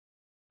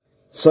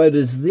So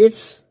does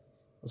this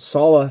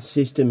solar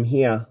system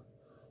here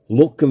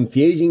look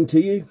confusing to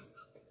you?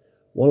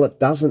 Well, it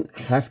doesn't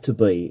have to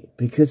be,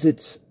 because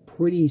it's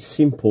pretty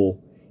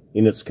simple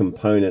in its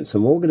components.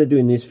 And what we're going to do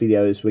in this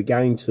video is we're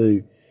going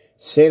to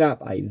set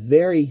up a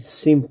very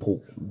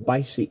simple,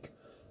 basic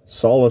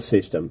solar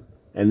system.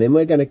 And then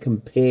we're going to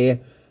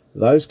compare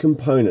those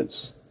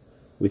components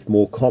with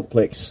more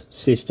complex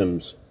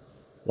systems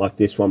like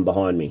this one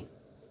behind me.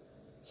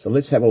 So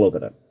let's have a look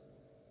at it.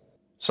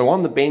 So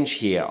on the bench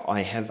here,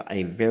 I have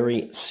a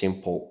very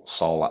simple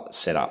solar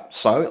setup.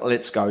 So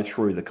let's go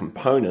through the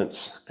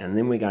components, and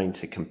then we're going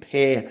to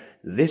compare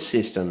this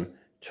system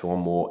to a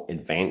more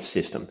advanced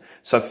system.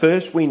 So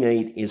first we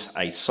need is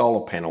a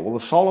solar panel. Well, the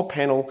solar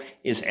panel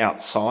is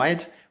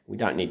outside. We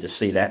don't need to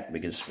see that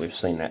because we've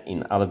seen that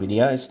in other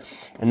videos.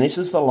 And this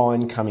is the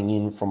line coming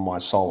in from my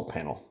solar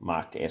panel,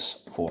 marked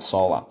S for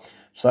solar.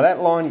 So that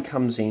line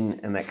comes in,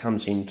 and that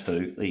comes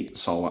into the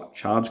solar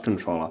charge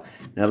controller.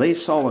 Now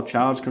these solar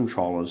charge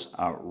controllers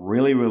are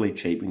really, really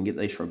cheap. You can get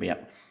these for about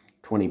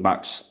 20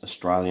 bucks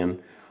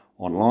Australian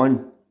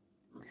online.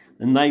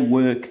 And they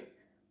work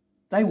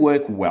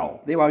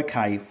well. They're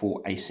okay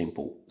for a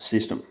simple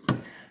system.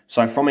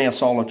 So from our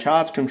solar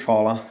charge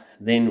controller,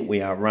 then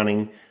we are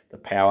running the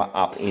power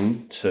up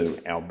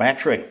into our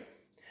battery.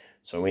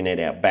 So we need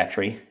our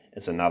battery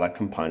as another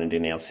component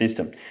in our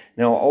system.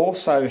 Now I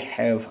also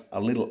have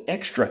a little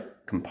extra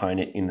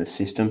component in the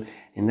system,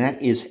 and that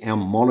is our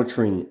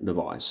monitoring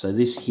device. So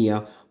this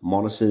here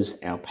monitors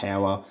our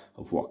power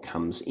of what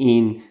comes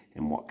in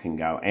and what can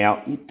go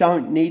out. You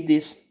don't need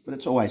this, but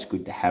it's always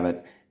good to have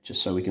it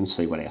just so we can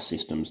see what our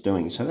system's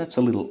doing. So that's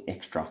a little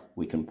extra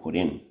we can put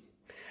in.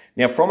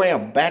 Now from our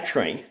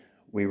battery,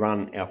 we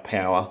run our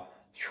power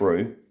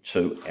through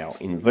to our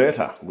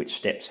inverter, which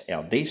steps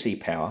our DC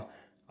power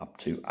up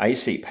to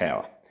AC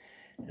power.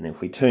 And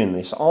if we turn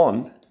this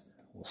on,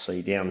 we'll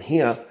see down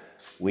here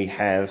we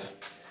have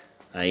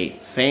a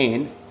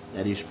fan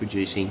that is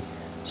producing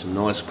some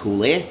nice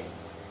cool air,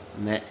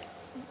 and that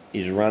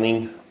is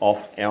running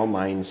off our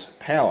mains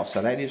power.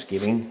 So that is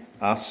giving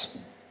us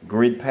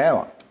grid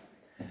power.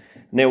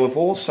 Now we've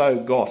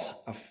also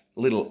got a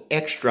little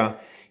extra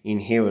in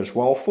here as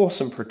well for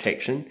some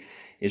protection,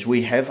 is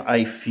we have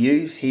a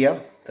fuse here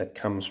that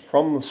comes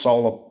from the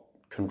solar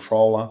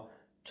controller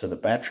to the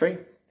battery.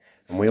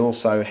 And we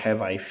also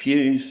have a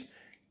fuse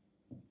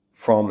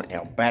from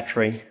our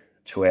battery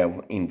to our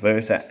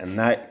inverter, and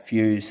that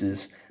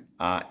fuses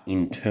are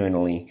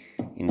internally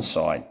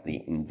inside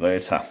the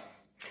inverter.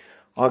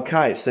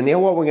 Okay, so now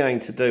what we're going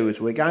to do is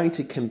we're going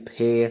to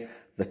compare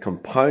the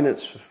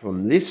components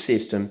from this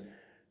system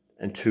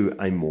and to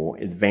a more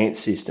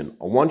advanced system.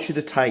 I want you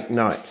to take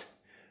note.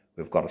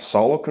 We've got a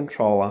solar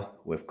controller,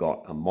 we've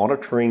got a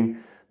monitoring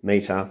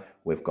meter,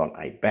 we've got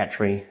a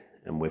battery,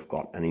 and we've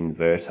got an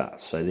inverter.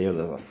 So there are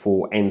the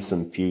four, and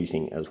some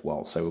fusing as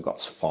well. So we've got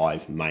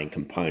 5 main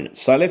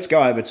components. So let's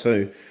go over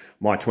to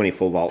my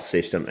 24-volt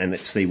system and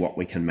let's see what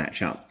we can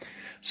match up.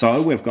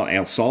 So we've got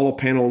our solar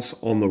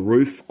panels on the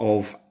roof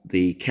of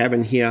the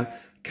cabin here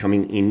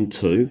coming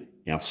into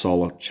our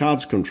solar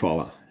charge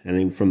controller. And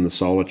then from the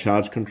solar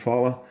charge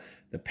controller,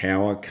 the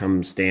power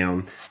comes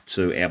down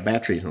to our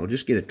batteries. And I'll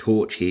just get a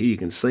torch here. You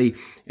can see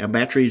our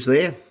batteries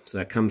there. So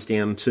that comes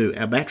down to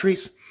our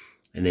batteries.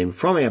 And then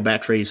from our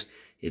batteries,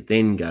 it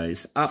then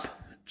goes up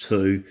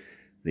to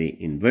the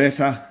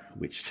inverter,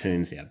 which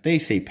turns our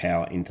DC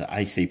power into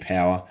AC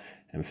power.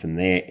 And from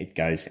there, it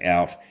goes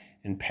out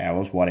and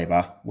powers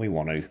whatever we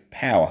want to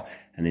power.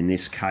 And in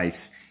this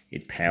case,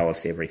 it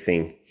powers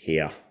everything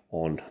here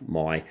on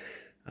my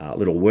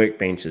little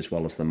workbench as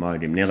well as the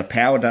modem. Now, the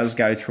power does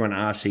go through an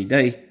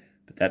RCD,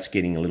 but that's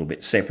getting a little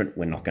bit separate.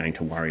 We're not going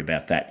to worry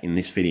about that in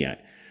this video.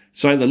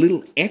 So the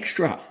little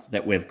extra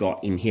that we've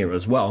got in here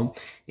as well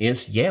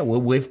is,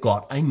 we've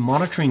got a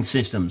monitoring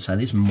system. So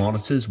this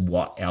monitors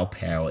what our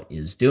power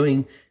is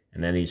doing,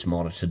 and that is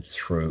monitored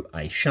through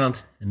a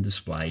shunt and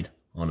displayed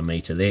on a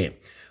meter there.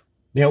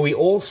 Now we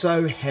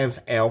also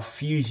have our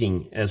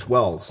fusing as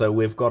well. So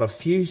we've got a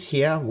fuse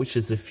here, which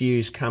is the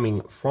fuse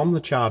coming from the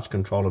charge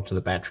controller to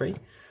the battery.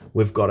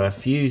 We've got a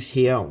fuse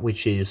here,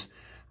 which is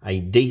a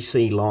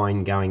DC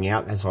line going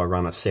out, as I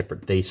run a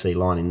separate DC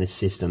line in this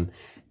system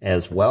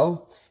as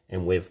well.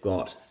 And we've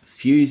got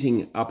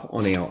fusing up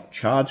on our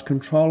charge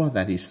controller.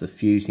 That is the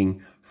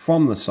fusing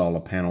from the solar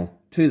panel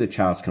to the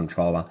charge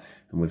controller.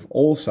 And we've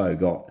also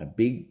got a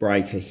big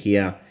breaker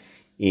here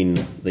in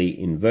the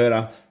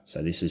inverter.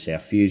 So this is our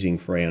fusing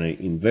for our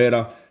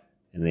inverter.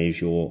 And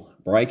there's your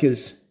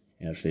breakers.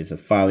 As there's a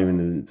failure in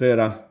the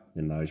inverter,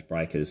 then those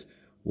breakers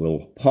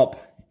will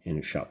pop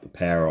and shut the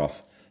power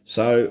off.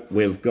 So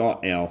we've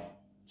got our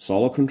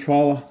solar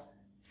controller,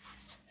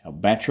 our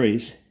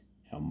batteries,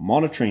 our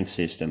monitoring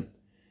system,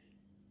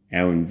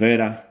 our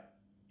inverter,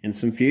 and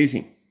some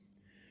fusing.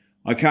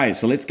 Okay,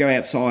 so let's go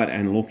outside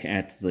and look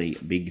at the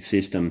big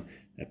system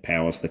that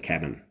powers the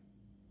cabin.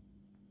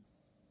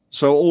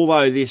 So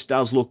although this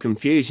does look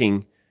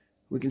confusing,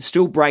 we can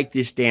still break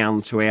this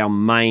down to our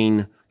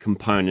main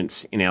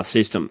components in our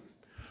system.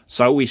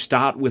 So we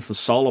start with the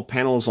solar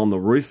panels on the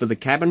roof of the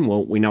cabin.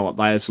 Well, we know what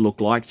those look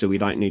like, so we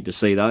don't need to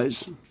see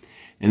those.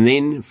 And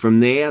then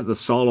from there, the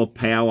solar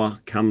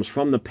power comes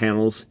from the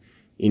panels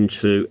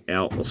into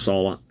our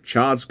solar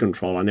charge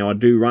controller. Now, I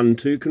do run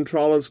 2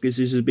 controllers because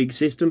this is a big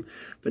system,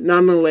 but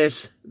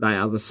nonetheless, they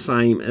are the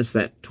same as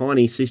that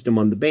tiny system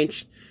on the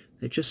bench.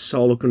 They're just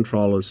solar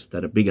controllers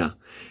that are bigger.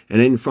 And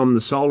then from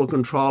the solar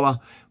controller,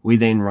 we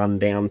then run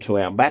down to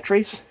our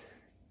batteries.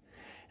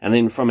 And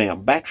then from our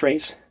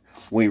batteries,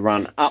 we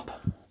run up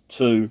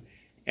to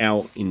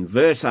our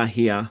inverter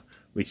here,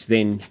 which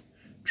then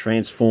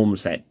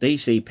transforms that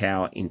DC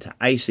power into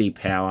AC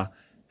power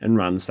and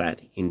runs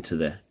that into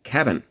the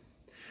cabin.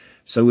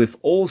 So we've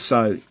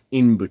also,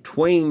 in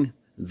between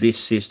this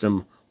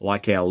system,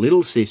 like our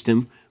little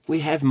system, we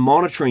have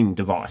monitoring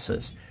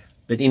devices.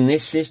 But in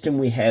this system,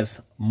 we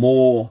have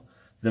more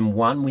than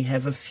one. We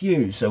have a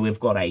few. So we've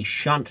got a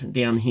shunt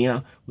down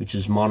here, which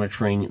is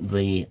monitoring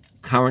the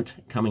current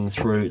coming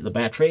through the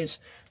batteries.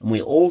 And we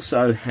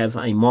also have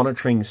a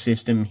monitoring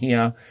system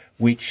here,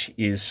 which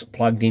is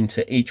plugged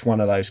into each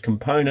one of those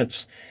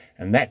components.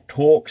 And that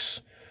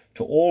talks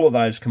to all of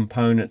those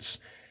components,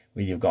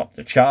 where you've got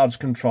the charge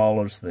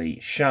controllers, the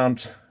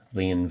shunt,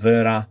 the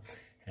inverter,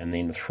 and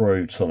then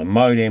through to the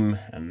modem,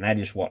 and that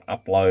is what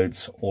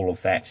uploads all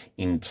of that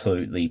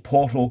into the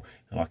portal,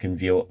 and I can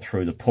view it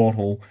through the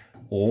portal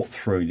or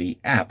through the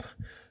app.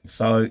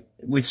 So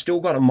we've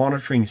still got a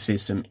monitoring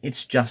system,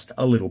 it's just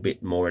a little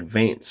bit more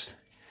advanced.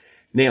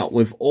 Now,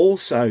 we've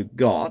also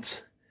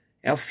got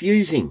our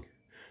fusing.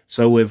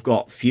 So we've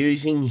got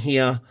fusing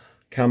here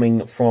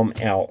coming from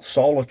our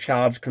solar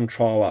charge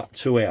controller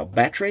to our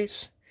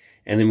batteries,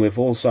 and then we've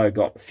also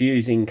got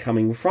fusing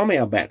coming from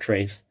our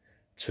batteries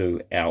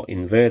to our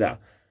inverter.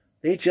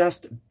 They're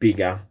just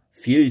bigger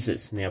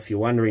fuses. Now, if you're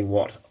wondering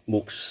what it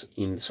looks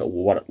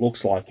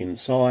like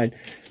inside,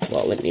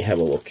 well, let me have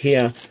a look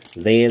here.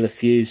 They're the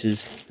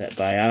fuses that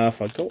they are.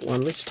 If I've got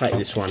one, let's take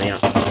this one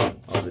out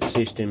of the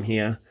system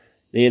here.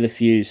 They're the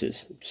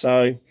fuses.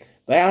 So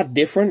they are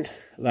different.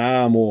 They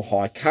are more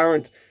high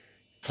current,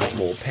 take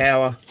more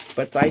power,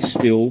 but they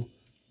still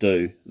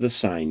do the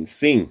same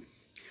thing.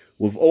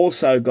 We've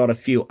also got a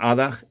few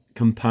other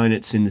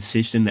components in the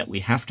system that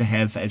we have to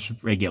have as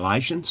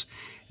regulations,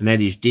 and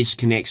that is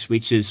disconnect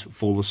switches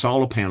for the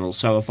solar panels.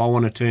 So if I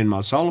want to turn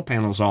my solar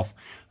panels off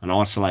and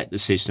isolate the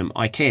system,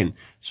 I can.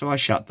 So I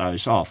shut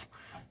those off.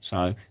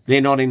 So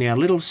they're not in our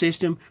little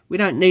system. We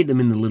don't need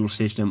them in the little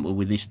system, or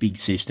with this big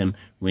system,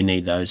 we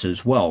need those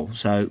as well.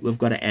 So we've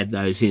got to add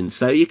those in.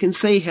 So you can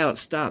see how it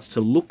starts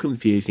to look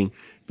confusing,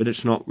 but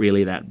it's not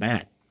really that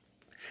bad.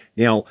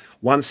 Now,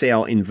 once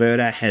our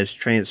inverter has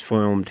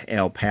transformed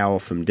our power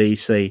from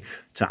DC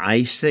to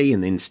AC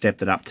and then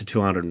stepped it up to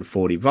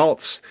 240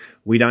 volts,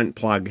 we don't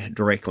plug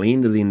directly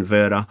into the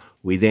inverter.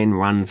 We then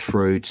run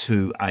through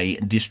to a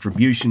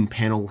distribution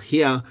panel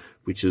here,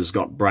 which has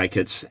got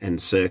brackets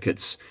and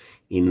circuits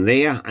in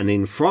there. And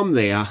then from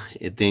there,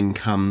 it then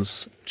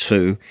comes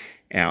to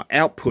our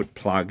output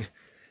plug,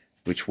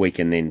 which we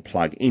can then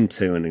plug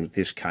into, and in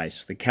this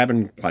case, the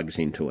cabin plugs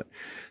into it.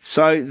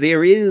 So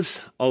there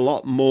is a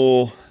lot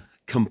more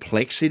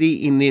complexity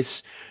in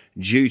this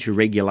due to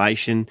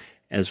regulation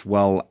as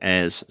well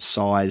as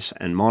size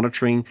and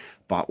monitoring.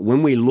 But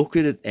when we look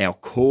at it, our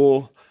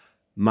core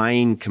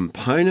main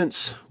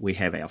components, we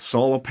have our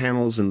solar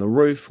panels in the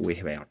roof, we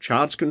have our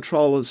charge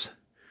controllers,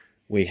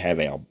 we have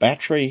our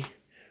battery,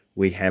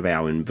 we have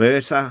our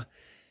inverter,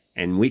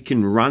 and we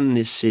can run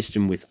this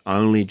system with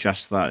only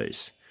just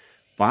those.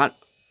 But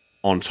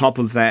on top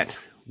of that,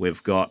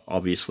 we've got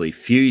obviously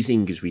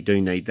fusing, because we do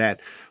need that.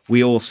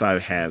 We also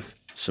have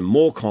some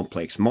more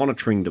complex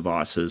monitoring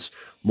devices,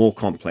 more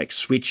complex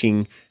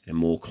switching, and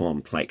more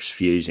complex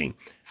fusing,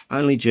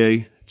 only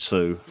due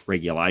to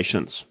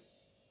regulations.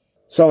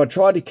 So I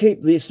tried to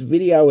keep this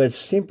video as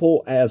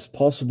simple as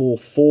possible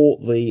for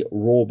the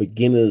raw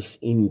beginners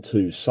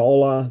into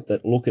solar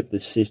that look at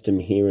this system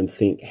here and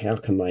think, how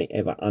can they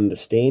ever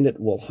understand it?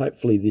 Well,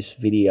 hopefully this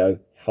video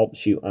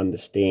helps you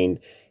understand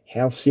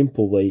how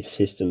simple these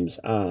systems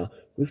are.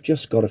 We've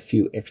just got a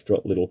few extra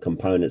little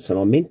components, and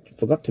I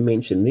forgot to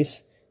mention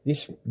this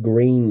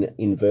green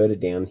inverter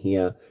down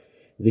here.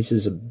 This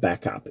is a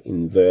backup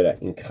inverter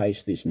in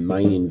case this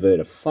main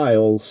inverter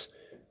fails,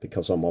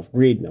 because I'm off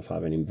grid, and if I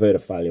have an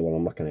inverter failure, well,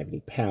 I'm not going to have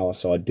any power,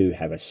 so I do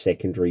have a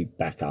secondary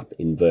backup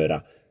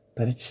inverter,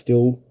 but it's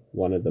still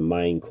one of the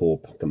main core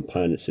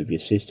components of your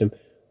system.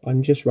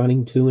 I'm just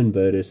running 2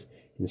 inverters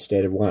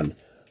instead of 1.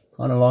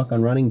 Kind of like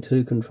I'm running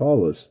 2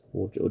 controllers,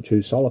 or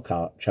 2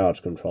 solar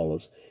charge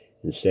controllers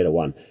instead of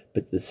 1.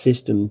 But the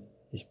system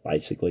is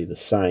basically the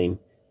same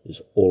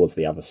as all of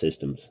the other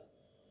systems.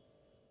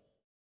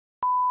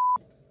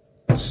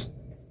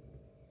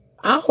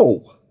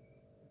 Oh,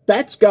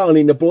 that's going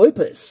into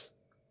bloopers.